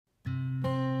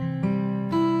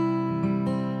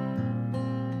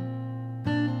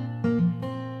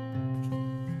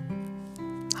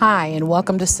Hi, and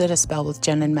welcome to Sit a Spell with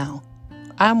Jen and Mel.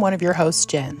 I'm one of your hosts,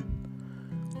 Jen.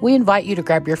 We invite you to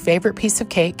grab your favorite piece of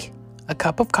cake, a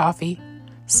cup of coffee,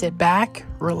 sit back,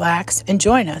 relax, and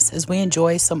join us as we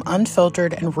enjoy some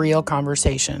unfiltered and real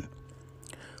conversation.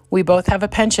 We both have a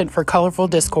penchant for colorful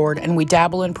discord, and we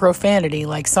dabble in profanity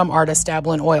like some artists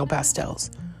dabble in oil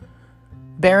pastels.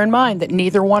 Bear in mind that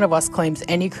neither one of us claims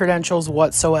any credentials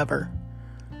whatsoever.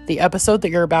 The episode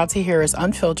that you're about to hear is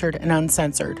unfiltered and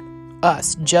uncensored.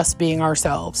 Us just being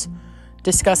ourselves,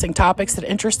 discussing topics that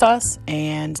interest us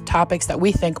and topics that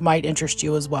we think might interest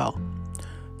you as well.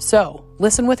 So,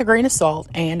 listen with a grain of salt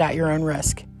and at your own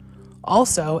risk.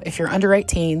 Also, if you're under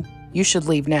 18, you should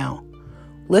leave now.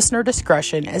 Listener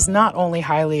discretion is not only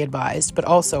highly advised, but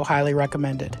also highly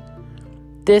recommended.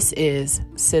 This is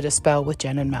Sit a Spell with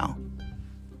Jen and Mel.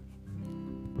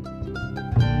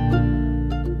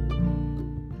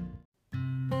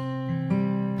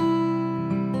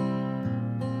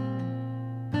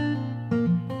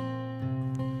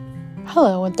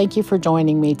 Hello, and thank you for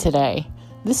joining me today.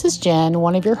 This is Jen,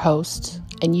 one of your hosts,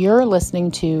 and you're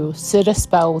listening to Sit a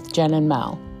Spell with Jen and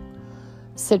Mel.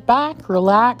 Sit back,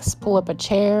 relax, pull up a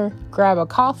chair, grab a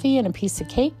coffee and a piece of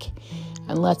cake,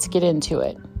 and let's get into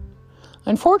it.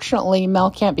 Unfortunately, Mel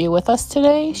can't be with us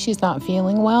today. She's not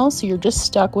feeling well, so you're just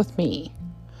stuck with me.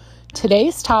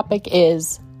 Today's topic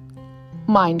is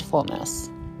mindfulness.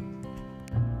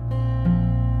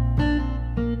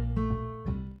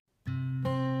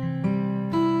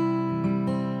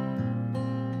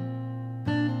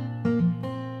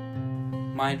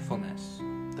 Mindfulness,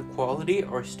 the quality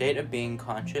or state of being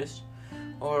conscious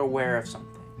or aware of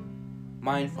something.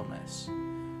 Mindfulness,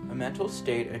 a mental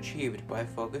state achieved by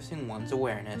focusing one's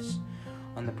awareness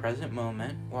on the present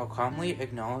moment while calmly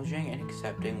acknowledging and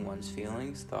accepting one's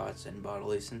feelings, thoughts, and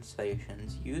bodily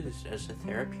sensations, used as a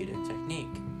therapeutic technique.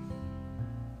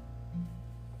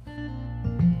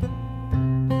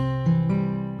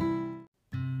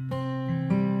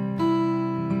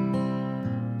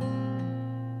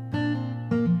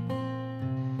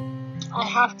 I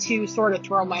have to sort of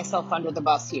throw myself under the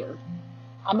bus here.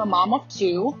 I'm a mom of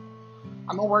two.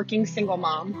 I'm a working single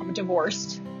mom. I'm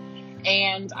divorced.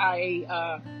 And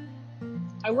I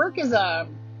work as a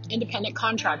independent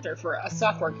contractor for a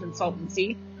software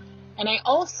consultancy. And I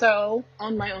also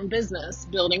own my own business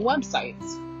building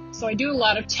websites. So I do a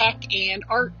lot of tech and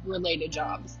art related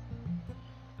jobs.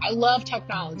 I love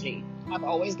technology. I've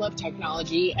always loved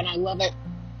technology, and I love it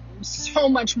so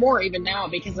much more even now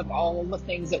because of all the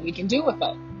things that we can do with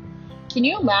it. Can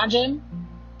you imagine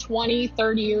 20,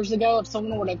 30 years ago if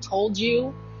someone would have told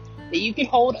you that you could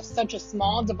hold such a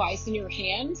small device in your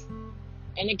hand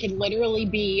and it could literally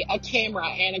be a camera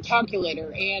and a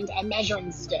calculator and a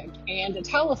measuring stick and a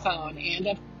telephone and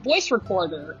a voice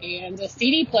recorder and a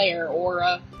CD player or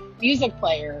a music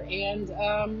player and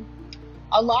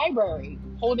a library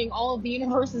holding all of the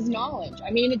universe's knowledge?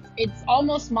 I mean, it's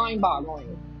almost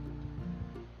mind-boggling.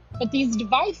 But these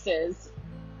devices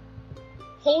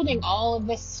holding all of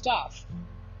this stuff,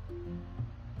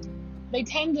 they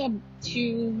tend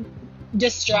to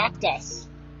distract us.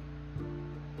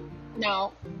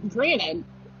 Now, granted,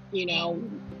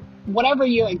 whatever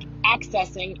you're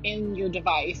accessing in your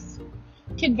device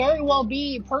could very well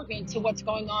be pertinent to what's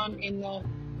going on in the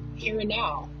here and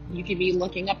now. You could be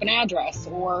looking up an address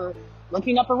or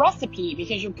looking up a recipe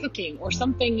because you're cooking or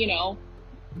something,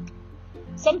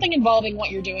 something involving what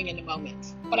you're doing in the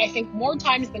moment. But I think more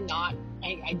times than not,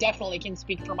 I definitely can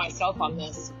speak for myself on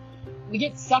this, we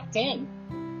get sucked in.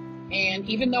 And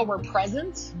even though we're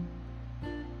present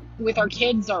with our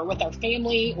kids or with our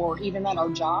family or even at our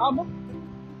job,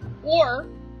 or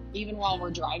even while we're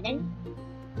driving,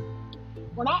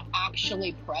 we're not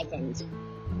actually present.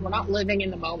 We're not living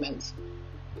in the moment.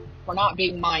 We're not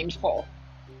being mindful.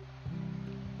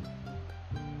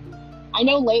 I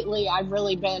know lately I've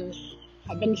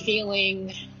been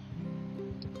feeling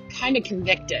kind of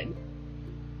convicted.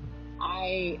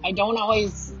 I don't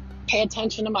always pay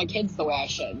attention to my kids the way I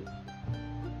should.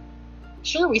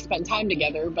 Sure, we spend time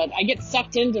together, but I get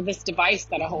sucked into this device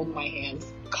that I hold in my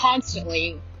hands,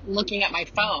 constantly looking at my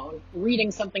phone,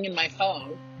 reading something in my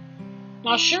phone.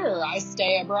 Now, sure, I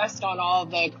stay abreast on all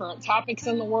the current topics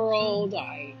in the world.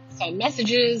 I send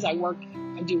messages. I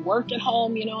do work at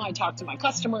home. I talk to my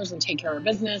customers and take care of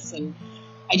business, and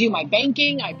I do my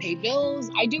banking, I pay bills,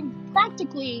 I do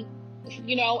practically,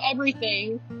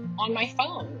 everything on my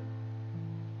phone.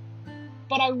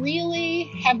 But I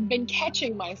really have been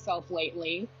catching myself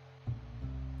lately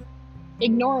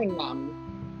ignoring them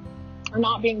or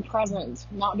not being present,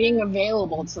 not being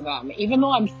available to them. Even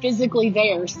though I'm physically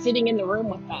there, sitting in the room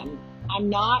with them, I'm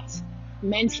not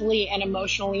mentally and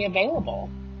emotionally available.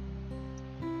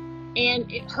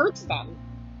 And it hurts them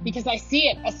because I see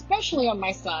it, especially on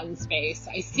my son's face.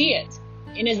 I see it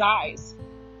in his eyes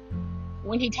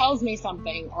when he tells me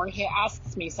something or he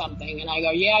asks me something and I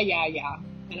go, yeah,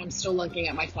 and I'm still looking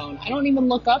at my phone. I don't even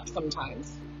look up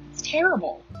sometimes. It's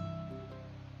terrible.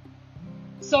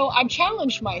 So I've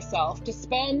challenged myself to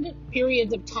spend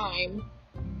periods of time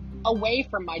away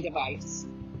from my device.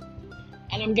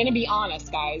 And I'm going to be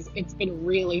honest, guys, it's been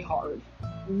really hard.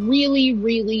 Really,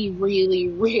 really, really,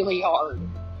 really hard.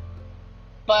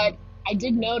 But I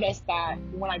did notice that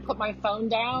when I put my phone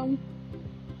down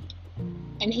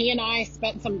and he and I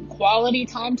spent some quality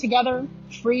time together,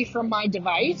 free from my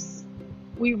device,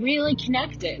 we really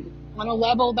connected on a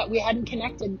level that we hadn't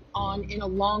connected on in a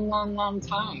long, long, long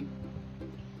time.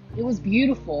 It was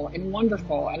beautiful and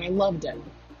wonderful, and I loved it.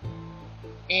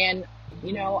 And,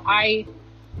 you know, I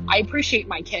appreciate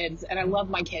my kids, and I love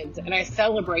my kids, and I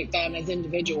celebrate them as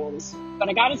individuals. But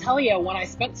I gotta tell you, when I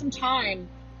spent some time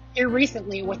here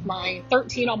recently with my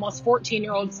 13, almost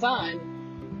 14-year-old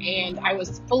son, and I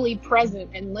was fully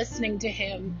present and listening to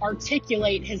him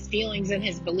articulate his feelings and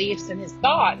his beliefs and his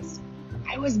thoughts,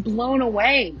 I was blown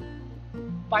away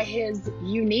by his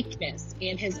uniqueness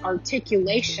and his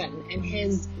articulation and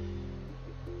his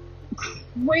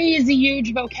crazy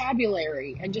huge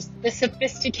vocabulary and just the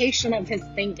sophistication of his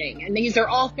thinking. And these are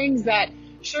all things that,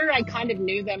 sure, I kind of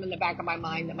knew them in the back of my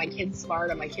mind, that my kid's smart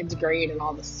and my kid's great and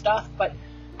all this stuff, but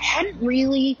I hadn't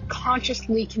really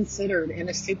consciously considered in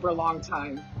a super long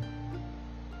time.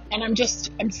 And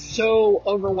I'm so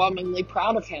overwhelmingly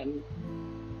proud of him.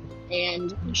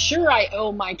 And sure, I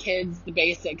owe my kids the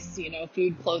basics, you know,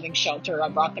 food, clothing, shelter. I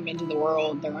brought them into the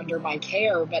world. They're under my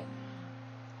care, but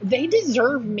they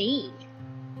deserve me,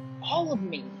 all of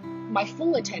me, my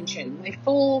full attention, my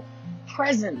full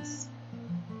presence,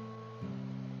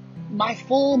 my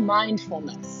full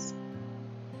mindfulness.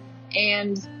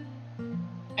 And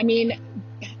I mean,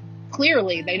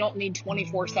 clearly they don't need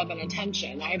 24/7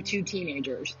 attention. I have 2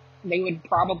 teenagers. They would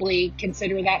probably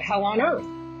consider that hell on earth.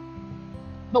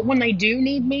 But when they do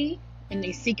need me and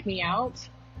they seek me out,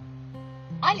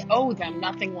 I owe them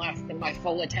nothing less than my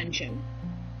full attention.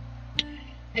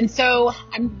 And so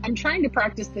I'm trying to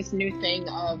practice this new thing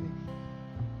of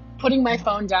putting my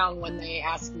phone down when they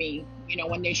ask me, you know,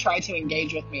 when they try to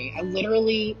engage with me. I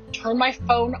literally turn my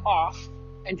phone off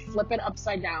and flip it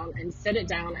upside down and sit it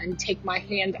down and take my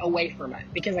hand away from it.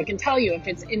 Because I can tell you, if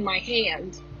it's in my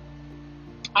hand,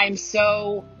 I'm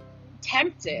so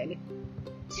tempted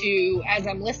to, as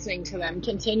I'm listening to them,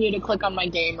 continue to click on my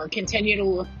game or continue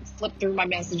to flip through my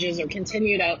messages or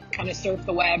continue to kind of surf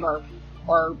the web or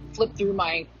flip through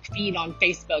my feed on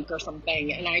Facebook or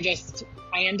something. And I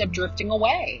end up drifting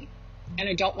away. And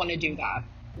I don't want to do that.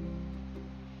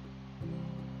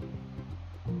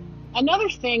 Another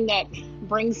thing that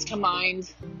brings to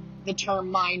mind the term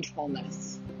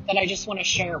mindfulness that I just want to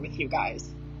share with you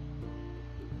guys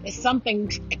is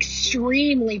something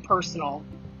extremely personal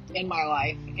in my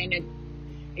life, and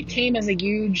it came as a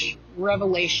huge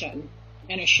revelation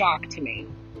and a shock to me.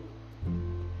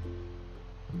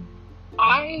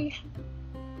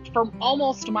 For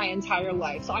almost my entire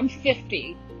life, so I'm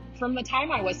 50, from the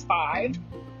time I was 5,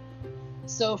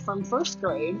 so from first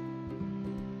grade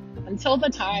until the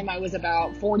time I was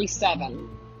about 47,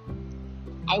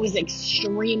 I was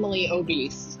extremely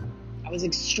obese. I was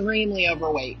extremely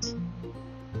overweight.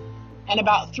 And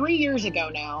about 3 years ago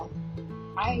now,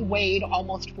 I weighed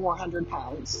almost 400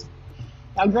 pounds.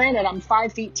 Now, granted, I'm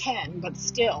 5'10", but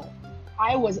still,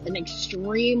 I was an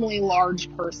extremely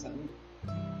large person.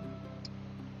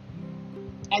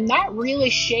 And that really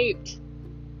shaped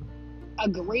a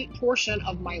great portion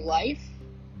of my life,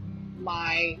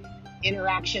 my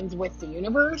interactions with the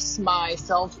universe, my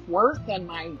self-worth and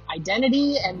my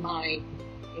identity and my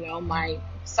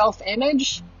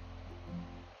self-image.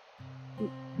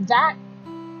 That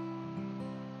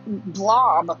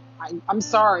blob, I'm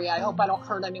sorry, I hope I don't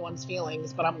hurt anyone's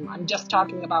feelings, but I'm just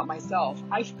talking about myself.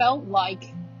 I felt like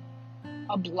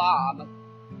a blob.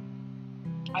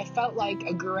 I felt like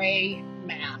a gray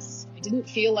mass. I didn't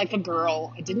feel like a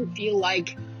girl. I didn't feel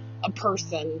like a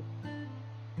person.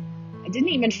 I didn't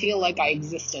even feel like I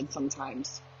existed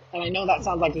sometimes. And I know that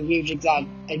sounds like a huge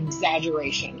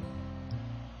exaggeration.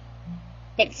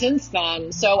 But since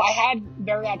then, so I had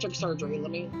bariatric surgery. Let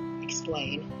me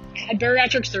explain. I had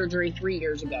bariatric surgery 3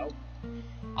 years ago,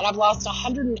 and I've lost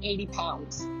 180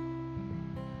 pounds.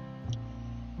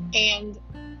 And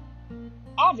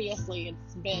obviously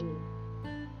it's been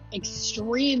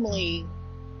extremely,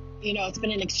 it's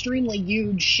been an extremely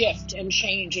huge shift and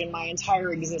change in my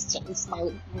entire existence.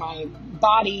 My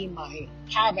body, my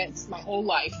habits, my whole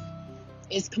life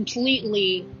is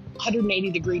completely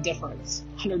 180-degree difference,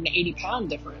 180-pound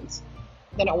difference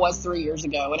than it was 3 years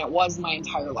ago, and it was my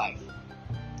entire life.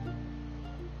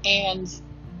 And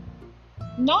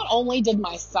not only did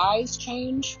my size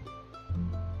change,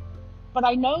 but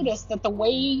I noticed that the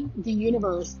way the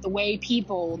universe, the way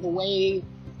people, the way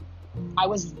I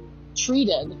was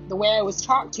treated, the way I was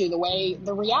talked to,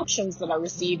 the reactions that I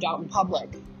received out in public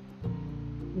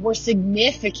were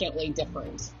significantly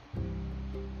different.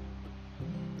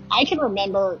 I can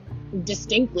remember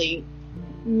distinctly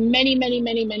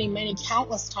many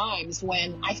countless times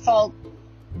when I felt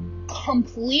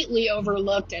completely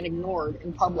overlooked and ignored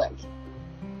in public.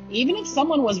 Even if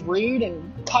someone was rude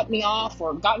and cut me off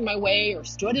or got in my way or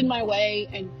stood in my way,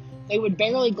 and they would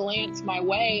barely glance my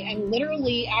way and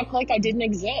literally act like I didn't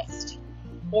exist.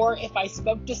 Or if I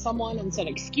spoke to someone and said,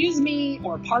 excuse me,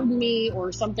 or pardon me,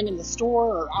 or something in the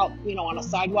store or out, on a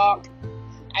sidewalk,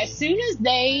 as soon as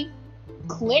they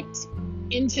clicked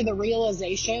into the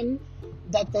realization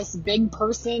that this big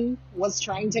person was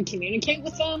trying to communicate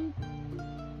with them,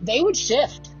 they would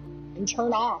shift and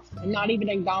turn off and not even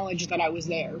acknowledge that I was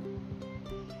there.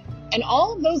 And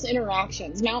all of those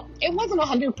interactions, now, it wasn't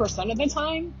 100% of the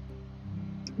time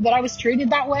that I was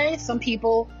treated that way. Some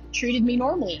people treated me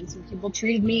normally and some people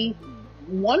treated me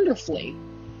wonderfully.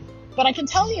 But I can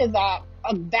tell you that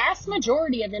a vast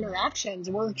majority of interactions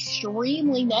were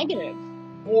extremely negative,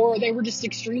 or they were just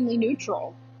extremely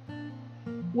neutral,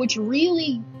 which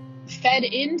really fed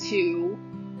into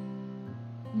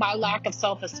my lack of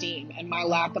self-esteem and my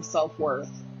lack of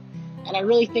self-worth. And I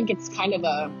really think it's kind of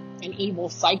an evil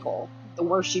cycle. The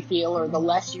worse you feel, or the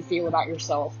less you feel about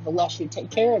yourself, the less you take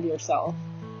care of yourself,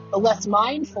 the less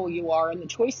mindful you are in the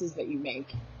choices that you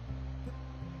make.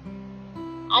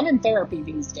 I'm in therapy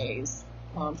these days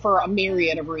for a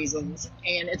myriad of reasons,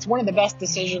 and it's one of the best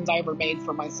decisions I ever made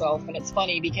for myself. And it's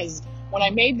funny because when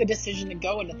I made the decision to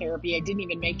go into therapy, I didn't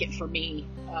even make it for me.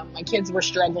 My kids were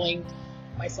struggling.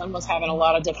 My son was having a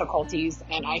lot of difficulties,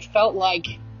 and I felt like,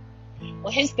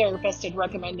 his therapist had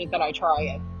recommended that I try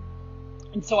it.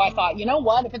 And so I thought, you know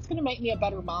what, if it's going to make me a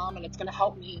better mom and it's going to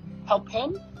help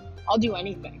him, I'll do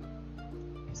anything.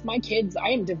 It's my kids. I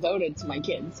am devoted to my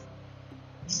kids.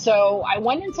 So I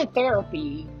went into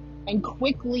therapy and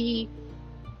quickly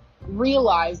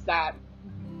realized that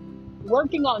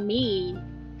working on me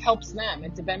helps them.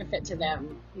 It's a benefit to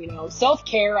them.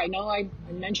 Self-care, I know I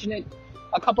mentioned it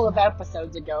a couple of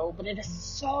episodes ago, but it is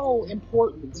so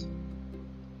important.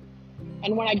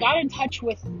 And when I got in touch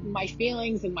with my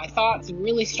feelings and my thoughts and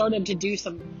really started to do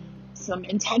some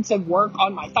intensive work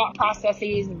on my thought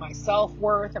processes and my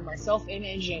self-worth and my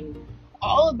self-image and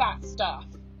all of that stuff,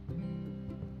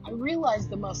 I realized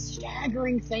the most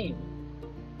staggering thing.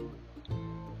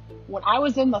 When I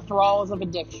was in the thralls of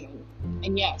addiction,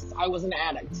 and yes, I was an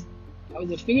addict. I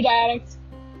was a food addict.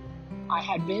 I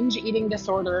had binge eating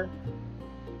disorder.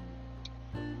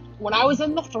 When I was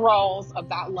in the thralls of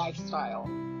that lifestyle,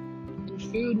 and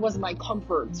food was my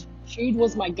comfort, food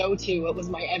was my go-to, it was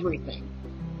my everything.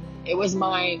 It was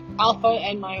my alpha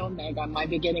and my omega, my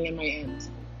beginning and my end.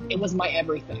 It was my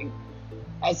everything.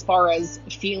 As far as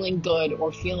feeling good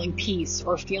or feeling peace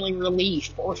or feeling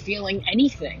relief or feeling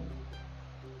anything.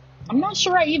 I'm not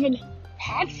sure I even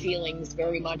had feelings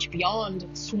very much beyond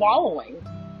swallowing,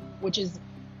 which is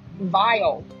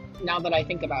vile now that I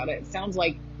think about it. It sounds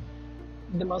like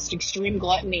the most extreme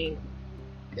gluttony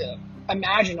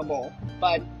imaginable.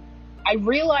 But I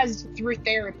realized through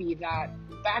therapy that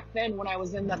back then when I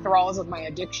was in the thralls of my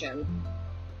addiction,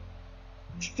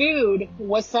 food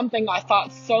was something I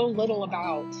thought so little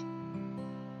about.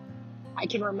 I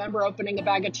can remember opening a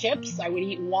bag of chips. I would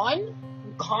eat one,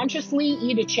 consciously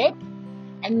eat a chip,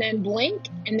 and then blink,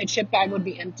 and the chip bag would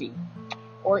be empty.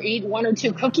 Or eat one or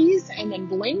two cookies, and then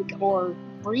blink, or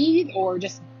breathe, or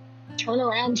just turn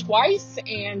around twice,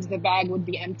 and the bag would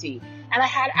be empty. And I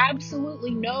had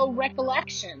absolutely no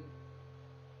recollection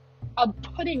of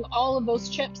putting all of those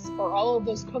chips, or all of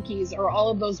those cookies, or all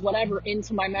of those whatever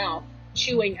into my mouth,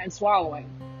 chewing and swallowing.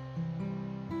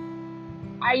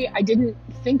 I didn't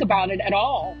think about it at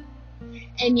all.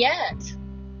 And yet,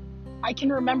 I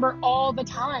can remember all the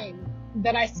time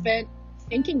that I spent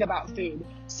thinking about food.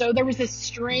 So there was this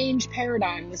strange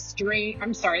paradigm,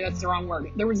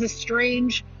 there was this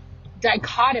strange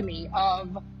dichotomy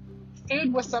of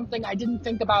food was something I didn't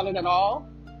think about it at all.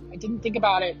 I didn't think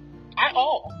about it at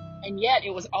all. And yet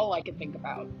it was all I could think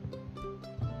about.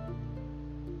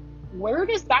 Where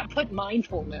does that put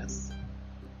mindfulness?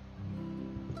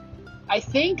 I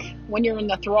think when you're in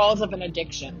the thralls of an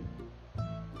addiction,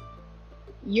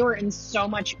 you're in so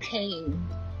much pain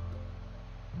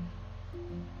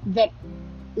that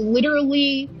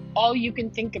literally all you can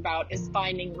think about is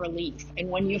finding relief. And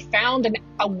when you found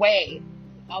a way,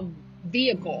 a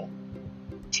vehicle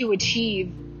to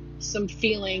achieve some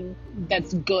feeling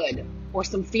that's good, or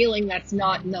some feeling that's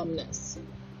not numbness,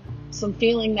 some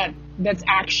feeling that's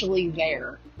actually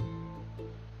there,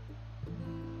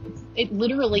 it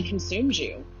literally consumes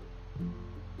you.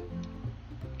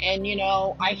 And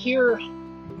I hear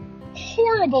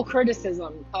horrible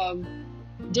criticism of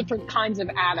different kinds of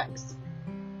addicts.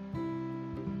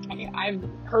 I've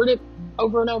heard it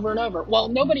over and over and over. Well,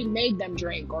 nobody made them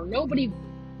drink, or nobody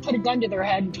put a gun to their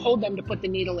head and told them to put the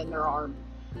needle in their arm.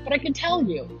 But I can tell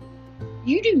you,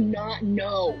 you do not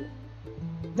know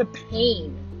the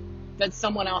pain that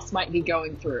someone else might be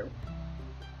going through.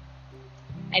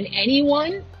 And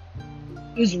anyone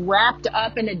who's wrapped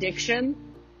up in addiction,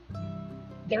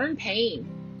 they're in pain.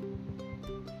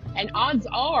 And odds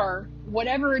are,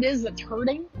 whatever it is that's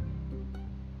hurting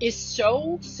is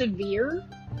so severe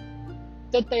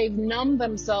that they've numbed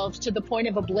themselves to the point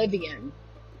of oblivion,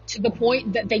 to the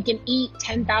point that they can eat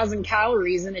 10,000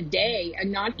 calories in a day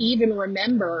and not even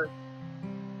remember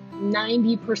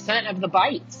 90% of the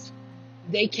bites.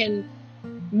 They can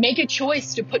make a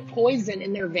choice to put poison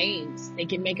in their veins. They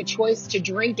can make a choice to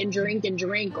drink and drink and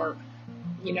drink, or,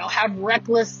 have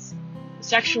reckless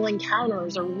sexual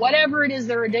encounters, or whatever it is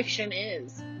their addiction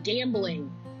is. Gambling.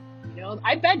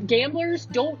 I bet gamblers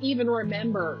don't even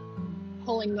remember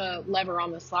pulling the lever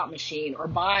on the slot machine, or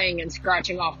buying and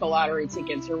scratching off the lottery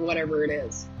tickets, or whatever it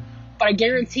is. But I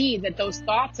guarantee that those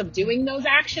thoughts of doing those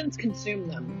actions consume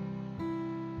them.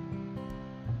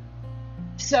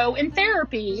 So in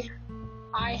therapy,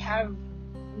 I have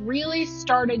really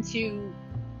started to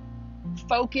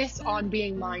focus on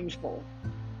being mindful,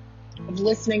 of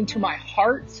listening to my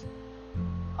heart,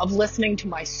 of listening to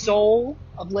my soul,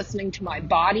 of listening to my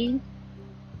body,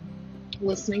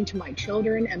 listening to my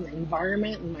children and the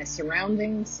environment and my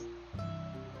surroundings.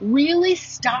 Really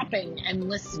stopping and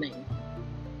listening.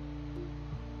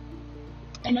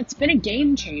 And it's been a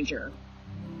game changer.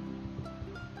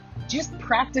 Just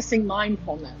practicing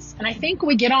mindfulness. And I think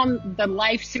we get on the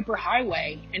life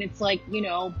superhighway and it's like,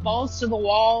 balls to the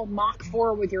wall, Mach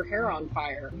 4 with your hair on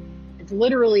fire. It's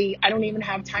literally, I don't even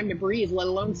have time to breathe, let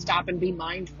alone stop and be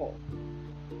mindful.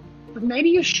 But maybe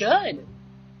you should.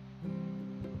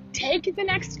 Take the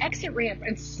next exit ramp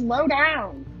and slow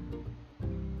down.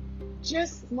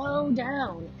 Just slow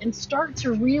down and start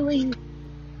to really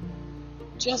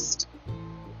just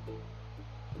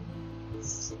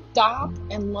stop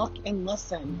and look and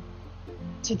listen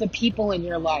to the people in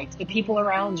your life, the people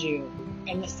around you,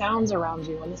 and the sounds around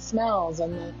you, and the smells,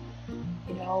 and the,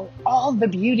 all the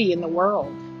beauty in the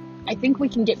world. I think we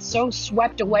can get so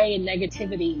swept away in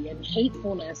negativity and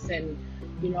hatefulness and,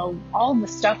 all the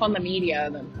stuff on the media,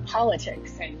 the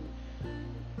politics, and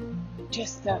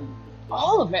just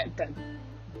all of it, the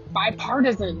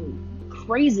bipartisan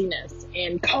craziness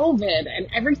and COVID and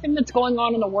everything that's going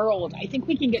on in the world. I think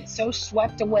we can get so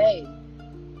swept away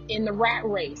in the rat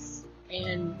race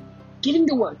and getting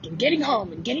to work and getting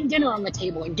home and getting dinner on the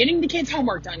table and getting the kids'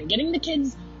 homework done and getting the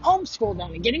kids' homeschool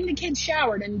done and getting the kids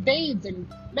showered and bathed and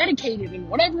medicated and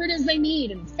whatever it is they need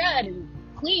and fed and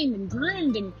cleaned and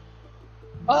groomed and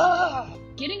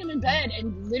getting them in bed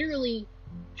and literally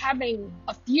having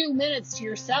a few minutes to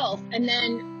yourself and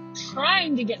then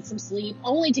trying to get some sleep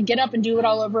only to get up and do it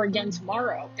all over again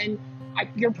tomorrow. And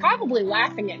you're probably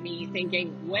laughing at me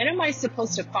thinking, when am I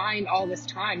supposed to find all this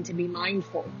time to be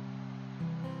mindful?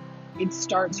 It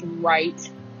starts right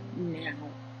now.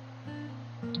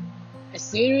 As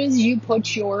soon as you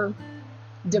put your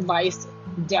device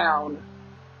down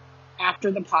after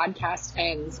the podcast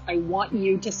ends, I want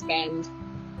you to spend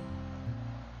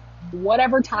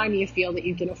whatever time you feel that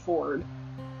you can afford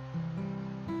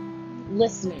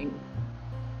listening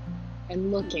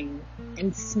and looking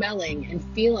and smelling and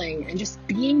feeling and just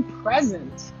being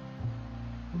present.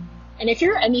 And if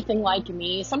you're anything like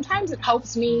me, sometimes it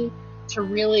helps me to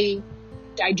really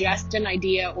digest an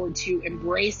idea or to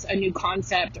embrace a new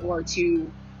concept or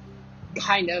to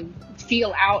kind of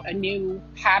feel out a new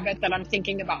habit that I'm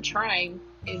thinking about trying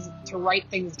is to write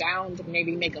things down, to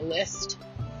maybe make a list.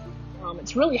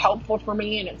 It's really helpful for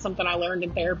me, and it's something I learned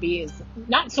in therapy, is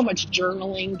not so much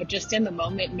journaling, but just in the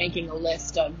moment making a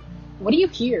list of what do you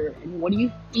hear and what do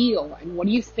you feel and what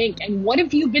do you think and what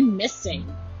have you been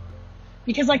missing?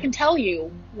 Because I can tell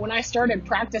you, when I started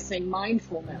practicing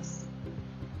mindfulness,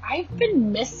 I've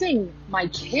been missing my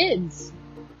kids.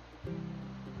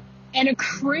 And a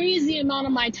crazy amount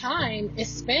of my time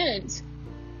is spent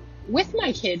with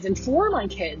my kids and for my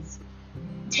kids,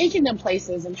 taking them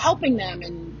places and helping them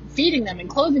and feeding them and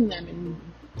clothing them and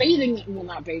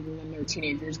not bathing them, they're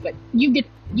teenagers, but you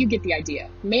get the idea.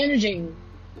 Managing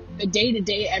the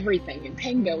day-to-day everything and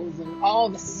paying bills and all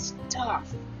the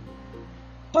stuff.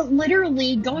 But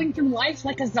literally going through life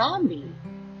like a zombie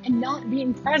and not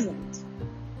being present.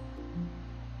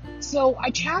 So I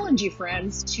challenge you,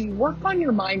 friends, to work on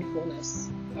your mindfulness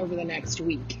over the next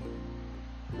week.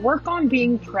 Work on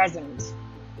being present.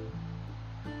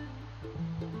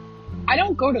 I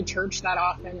don't go to church that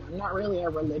often. I'm not really a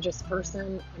religious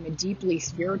person. I'm a deeply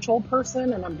spiritual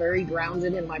person, and I'm very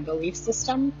grounded in my belief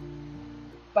system.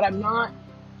 But I'm not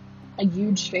a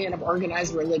huge fan of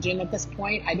organized religion at this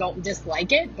point. I don't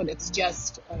dislike it, but it's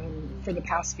just, for the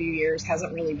past few years,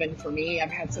 hasn't really been for me.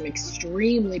 I've had some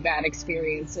extremely bad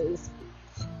experiences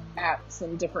at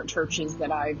some different churches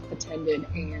that I've attended,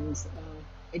 and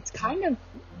it's kind of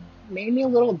made me a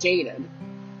little jaded.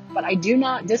 But I do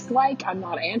not dislike, I'm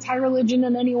not anti-religion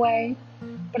in any way,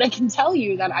 but I can tell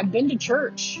you that I've been to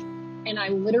church, and I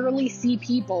literally see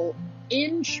people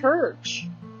in church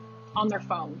on their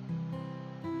phone.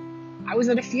 I was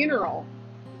at a funeral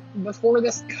before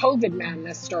this COVID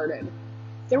madness started.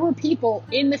 There were people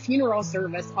in the funeral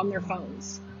service on their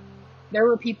phones. There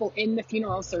were people in the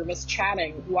funeral service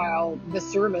chatting while the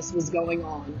service was going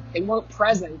on. They weren't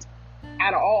present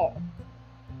at all.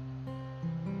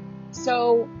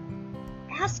 So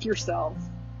ask yourself,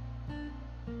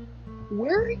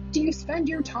 where do you spend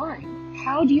your time?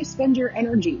 How do you spend your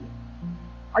energy?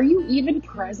 Are you even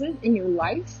present in your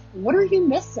life? What are you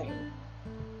missing?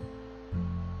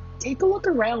 Take a look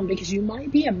around, because you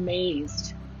might be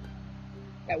amazed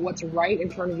at what's right in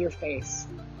front of your face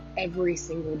every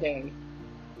single day.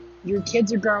 Your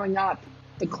kids are growing up.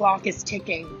 The clock is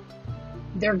ticking.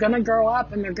 They're going to grow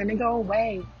up and they're going to go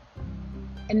away.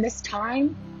 And this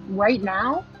time, right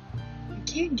now, you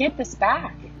can't get this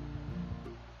back.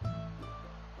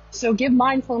 So give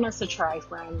mindfulness a try,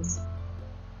 friends.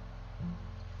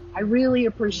 I really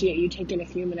appreciate you taking a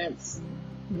few minutes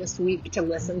this week to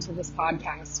listen to this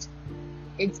podcast.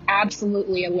 It's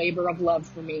absolutely a labor of love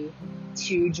for me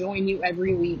to join you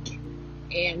every week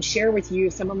and share with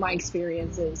you some of my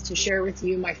experiences, to share with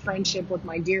you my friendship with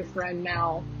my dear friend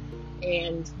Mel,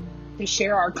 and to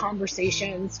share our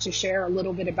conversations, to share a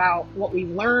little bit about what we've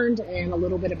learned and a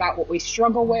little bit about what we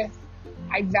struggle with.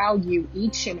 I value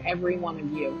each and every one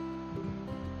of you.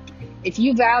 If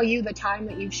you value the time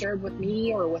that you've shared with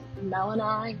me or with Mel and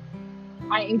I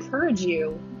encourage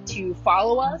you to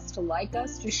follow us, to like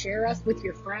us, to share us with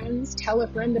your friends, tell a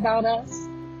friend about us.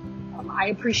 I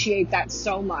appreciate that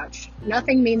so much.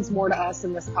 Nothing means more to us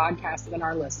in this podcast than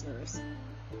our listeners.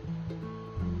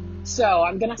 So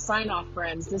I'm going to sign off,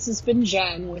 friends. This has been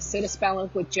Jen with Sit a Spell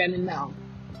with Jen and Mel.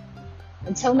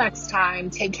 Until next time,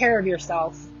 take care of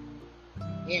yourself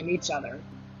and each other.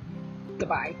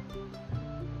 Goodbye.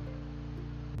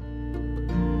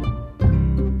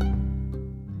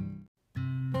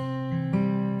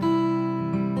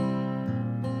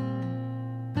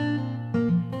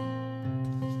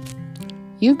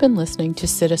 You've been listening to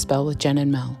Sit a Spell with Jen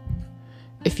and Mel.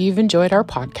 If you've enjoyed our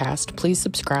podcast, please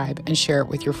subscribe and share it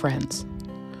with your friends.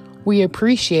 We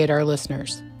appreciate our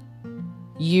listeners.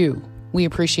 We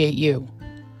appreciate you.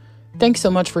 Thanks so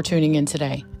much for tuning in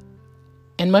today.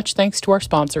 And much thanks to our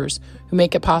sponsors who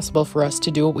make it possible for us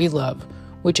to do what we love,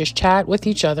 which is chat with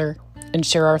each other and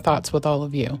share our thoughts with all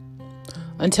of you.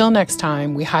 Until next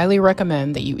time, we highly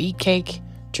recommend that you eat cake,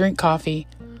 drink coffee,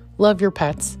 love your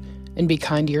pets, and be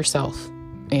kind to yourself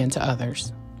and to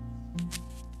others.